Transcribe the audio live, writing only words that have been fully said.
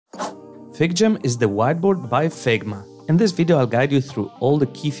Figjam is the whiteboard by Figma. In this video I'll guide you through all the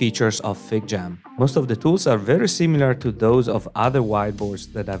key features of Figjam. Most of the tools are very similar to those of other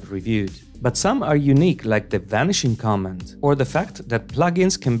whiteboards that I've reviewed. But some are unique, like the vanishing comment, or the fact that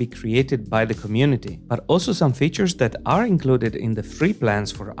plugins can be created by the community, but also some features that are included in the free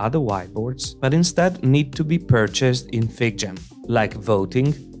plans for other whiteboards, but instead need to be purchased in Figjam, like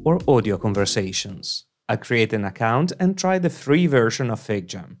voting or audio conversations. I create an account and try the free version of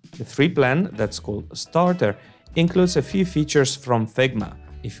Figjam. The free plan, that's called Starter, includes a few features from Figma.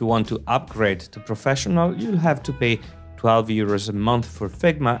 If you want to upgrade to Professional, you'll have to pay €12 a month for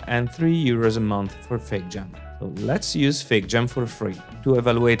Figma and €3 a month for Figjam. So let's use Figjam for free. To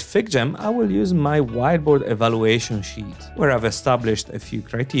evaluate Figjam, I will use my whiteboard evaluation sheet, where I've established a few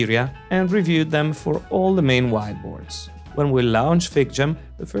criteria and reviewed them for all the main whiteboards. When we launch Figjam,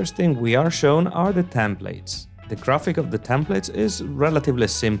 the first thing we are shown are the templates. The graphic of the templates is relatively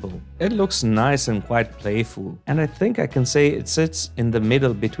simple. It looks nice and quite playful, and I think I can say it sits in the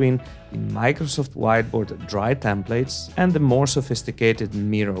middle between the Microsoft Whiteboard dry templates and the more sophisticated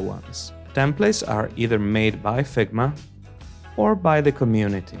Miro ones. Templates are either made by Figma or by the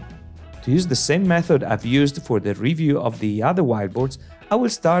community. To use the same method I've used for the review of the other whiteboards, I will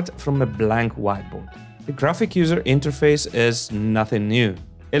start from a blank whiteboard. The graphic user interface is nothing new.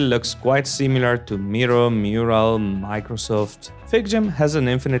 It looks quite similar to Miro, Mural, Microsoft. Figjam has an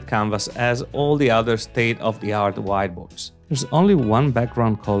infinite canvas as all the other state-of-the-art whiteboards. There's only one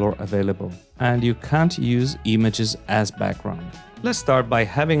background color available, and you can't use images as background. Let's start by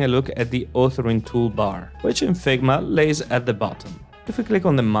having a look at the authoring toolbar, which in Figma lays at the bottom. If we click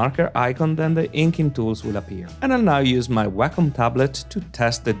on the marker icon, then the inking tools will appear. And I'll now use my Wacom tablet to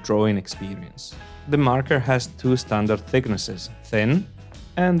test the drawing experience. The marker has two standard thicknesses, thin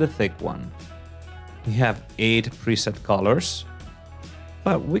and the thick one. We have 8 preset colors,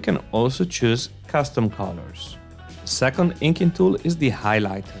 but we can also choose custom colors. The second inking tool is the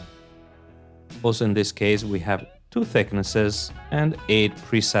highlighter. Also in this case we have 2 thicknesses and 8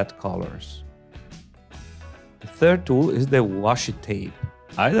 preset colors. The third tool is the washi tape.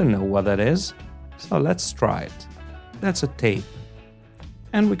 I don't know what that is, so let's try it. That's a tape,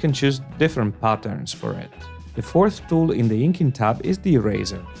 and we can choose different patterns for it. The fourth tool in the inking tab is the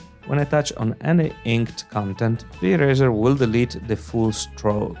eraser. When I touch on any inked content, the eraser will delete the full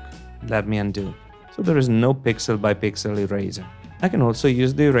stroke. Let me undo. So there is no pixel by pixel eraser. I can also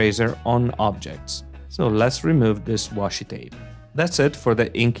use the eraser on objects. So let's remove this washi tape. That's it for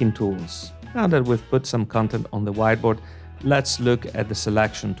the inking tools. Now that we've put some content on the whiteboard, let's look at the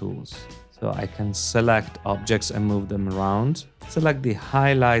selection tools. So I can select objects and move them around, select the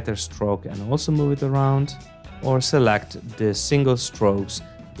highlighter stroke and also move it around, or select the single strokes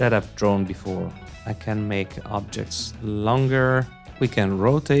that I've drawn before. I can make objects longer, we can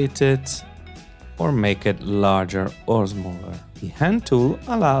rotate it, or make it larger or smaller. The hand tool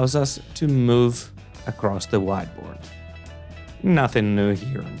allows us to move across the whiteboard. Nothing new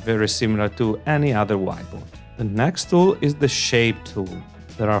here, very similar to any other whiteboard. The next tool is the shape tool.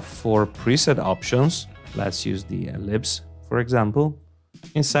 There are 4 preset options. Let's use the ellipse, for example.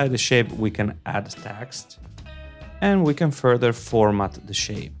 Inside the shape we can add text, and we can further format the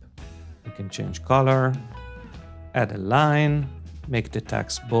shape. We can change color, add a line, make the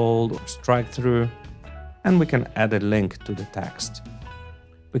text bold or strike through, and we can add a link to the text.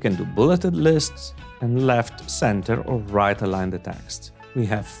 We can do bulleted lists and left, center or right align the text. We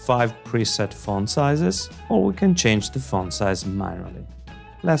have 5 preset font sizes, or we can change the font size manually.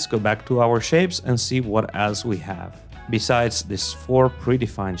 Let's go back to our shapes and see what else we have. Besides these 4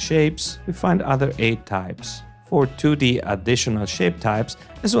 predefined shapes, we find other 8 types. 4 2D additional shape types,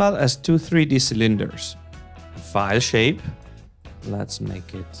 as well as 2 3D cylinders. File shape, let's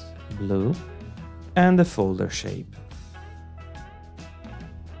make it blue, and the folder shape.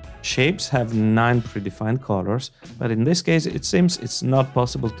 Shapes have 9 predefined colors, but in this case it seems it's not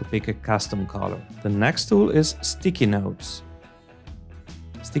possible to pick a custom color. The next tool is sticky notes.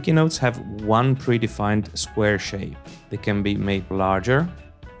 Sticky notes have 1 predefined square shape. They can be made larger,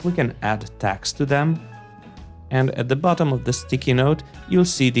 we can add text to them, and at the bottom of the sticky note you'll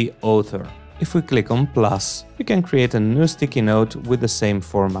see the author. If we click on plus, we can create a new sticky note with the same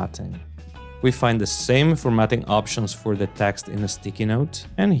formatting. We find the same formatting options for the text in a sticky note,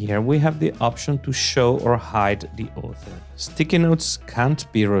 and here we have the option to show or hide the author. Sticky notes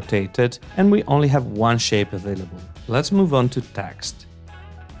can't be rotated, and we only have 1 shape available. Let's move on to text.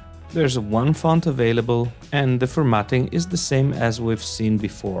 There's 1 font available, and the formatting is the same as we've seen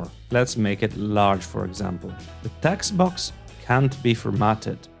before. Let's make it large, for example. The text box can't be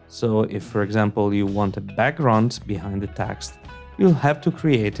formatted, so if, for example, you want a background behind the text, you'll have to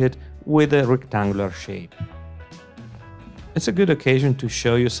create it with a rectangular shape. It's a good occasion to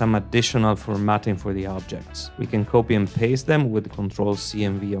show you some additional formatting for the objects. We can copy and paste them with Ctrl+C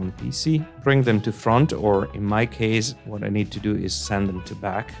and V on PC, bring them to front, or in my case, what I need to do is send them to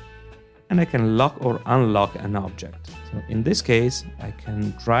back. And I can lock or unlock an object. So in this case, I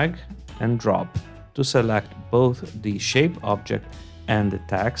can drag and drop to select both the shape object and the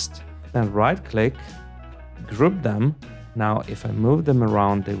text, then right-click, group them. Now if I move them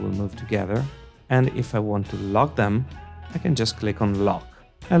around, they will move together. And if I want to lock them, I can just click on lock.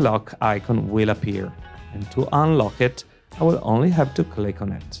 A lock icon will appear, and to unlock it, I will only have to click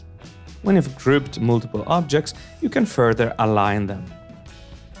on it. When you've grouped multiple objects, you can further align them.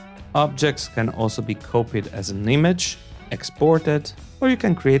 Objects can also be copied as an image, exported, or you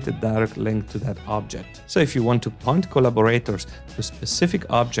can create a direct link to that object. So if you want to point collaborators to a specific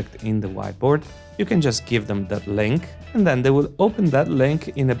object in the whiteboard, you can just give them that link, and then they will open that link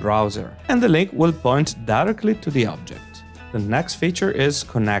in a browser, and the link will point directly to the object. The next feature is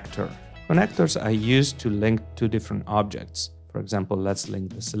connector. Connectors are used to link two different objects. For example, let's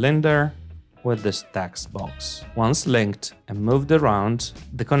link the cylinder with this text box. Once linked and moved around,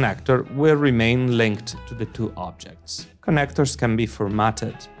 the connector will remain linked to the two objects. Connectors can be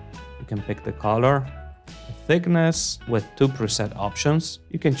formatted. You can pick the color, the thickness with two preset options.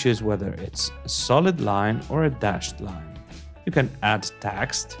 You can choose whether it's a solid line or a dashed line. You can add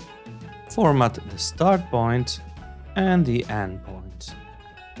text, format the start point and the end point.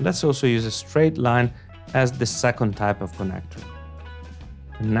 Let's also use a straight line as the second type of connector.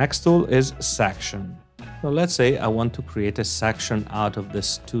 The next tool is section. So let's say I want to create a section out of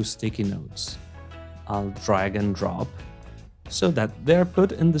these two sticky notes. I'll drag and drop so that they're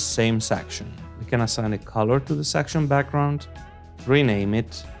put in the same section. We can assign a color to the section background, rename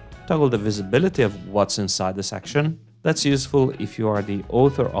it, toggle the visibility of what's inside the section. That's useful if you are the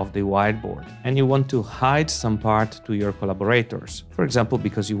author of the whiteboard and you want to hide some part to your collaborators, for example,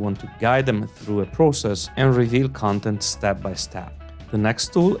 because you want to guide them through a process and reveal content step by step. The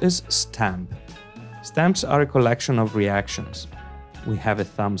next tool is stamp. Stamps are a collection of reactions. We have a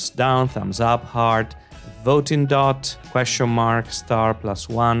thumbs down, thumbs up, heart, voting dot, question mark, star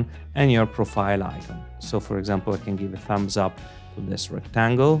 +1, and your profile icon. So for example, I can give a thumbs up to this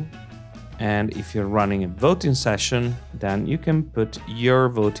rectangle. And if you're running a voting session, then you can put your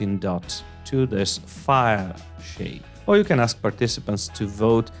voting dot to this file shape. Or you can ask participants to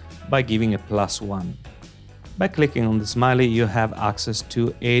vote by giving a +1. By clicking on the smiley, you have access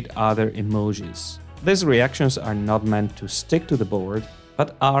to 8 other emojis. These reactions are not meant to stick to the board,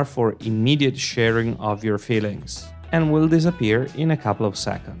 but are for immediate sharing of your feelings, and will disappear in a couple of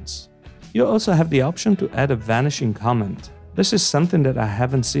seconds. You also have the option to add a vanishing comment. This is something that I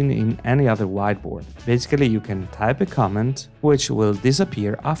haven't seen in any other whiteboard. Basically, you can type a comment, which will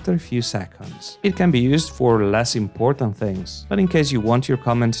disappear after a few seconds. It can be used for less important things, but in case you want your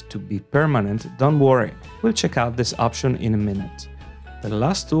comment to be permanent, don't worry. We'll check out this option in a minute. The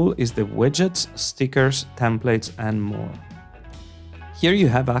last tool is the widgets, stickers, templates, and more. Here you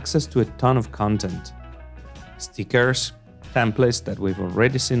have access to a ton of content. Stickers, templates that we've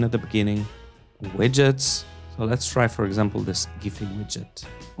already seen at the beginning, widgets. So let's try, for example, this Giphy widget.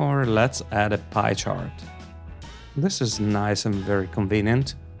 Or let's add a pie chart. This is nice and very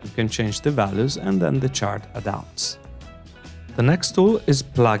convenient. You can change the values and then the chart adapts. The next tool is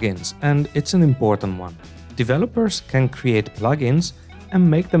plugins, and it's an important one. Developers can create plugins and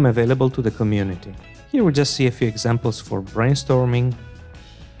make them available to the community. Here we just see a few examples for brainstorming,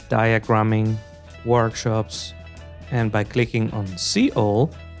 diagramming, workshops, and by clicking on See All,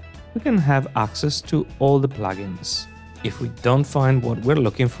 we can have access to all the plugins. If we don't find what we're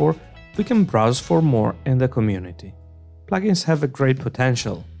looking for, we can browse for more in the community. Plugins have a great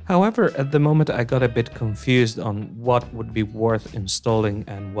potential. However, at the moment I got a bit confused on what would be worth installing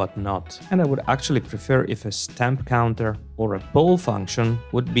and what not. And I would actually prefer if a stamp counter or a poll function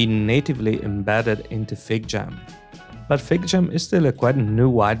would be natively embedded into Figjam. But Figjam is still a quite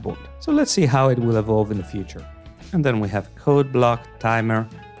new whiteboard, so let's see how it will evolve in the future. And then we have code block, timer,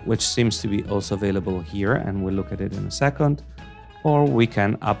 which seems to be also available here, and we'll look at it in a second. Or we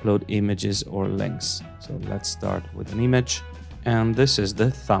can upload images or links. So let's start with an image. And this is the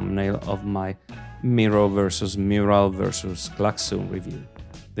thumbnail of my Miro versus Mural versus Klaxon review.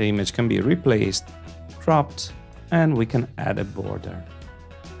 The image can be replaced, cropped, and we can add a border.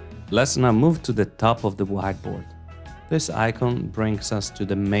 Let's now move to the top of the whiteboard. This icon brings us to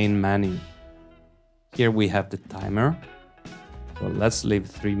the main menu. Here we have the timer. So let's leave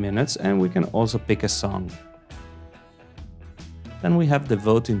 3 minutes, and we can also pick a song. Then we have the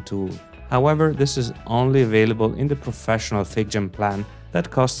voting tool. However, this is only available in the professional Figjam plan That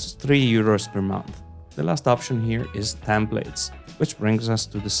costs €3 per month. The last option here is templates, which brings us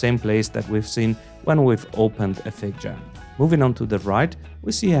to the same place that we've seen when we've opened a Figjam. Moving on to the right,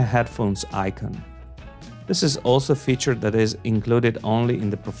 we see a headphones icon. This is also a feature that is included only in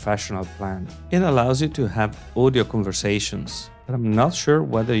the professional plan. It allows you to have audio conversations, but I'm not sure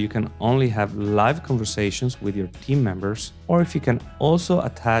whether you can only have live conversations with your team members or if you can also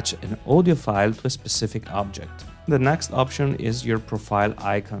attach an audio file to a specific object. The next option is your profile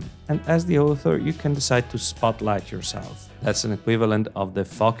icon, and as the author you can decide to spotlight yourself. That's an equivalent of the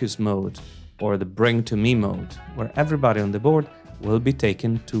focus mode or the bring to me mode, where everybody on the board will be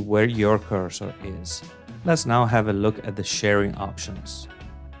taken to where your cursor is. Let's now have a look at the sharing options.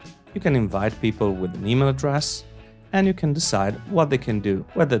 You can invite people with an email address, and you can decide what they can do,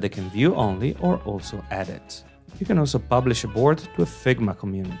 whether they can view only or also edit. You can also publish a board to a Figma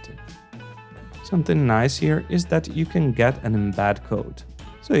community. Something nice here is that you can get an embed code,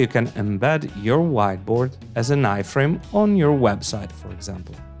 so you can embed your whiteboard as an iframe on your website, for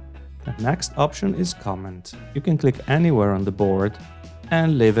example. The next option is comment. You can click anywhere on the board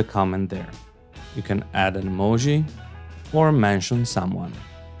and leave a comment there. You can add an emoji or mention someone.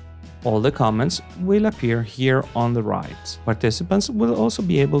 All the comments will appear here on the right. Participants will also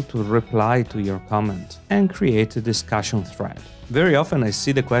be able to reply to your comment and create a discussion thread. Very often I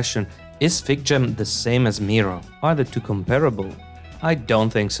see the question, is Figjam the same as Miro? Are the two comparable? I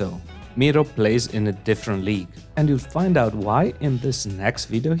don't think so. Miro plays in a different league, and you'll find out why in this next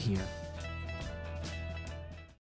video here.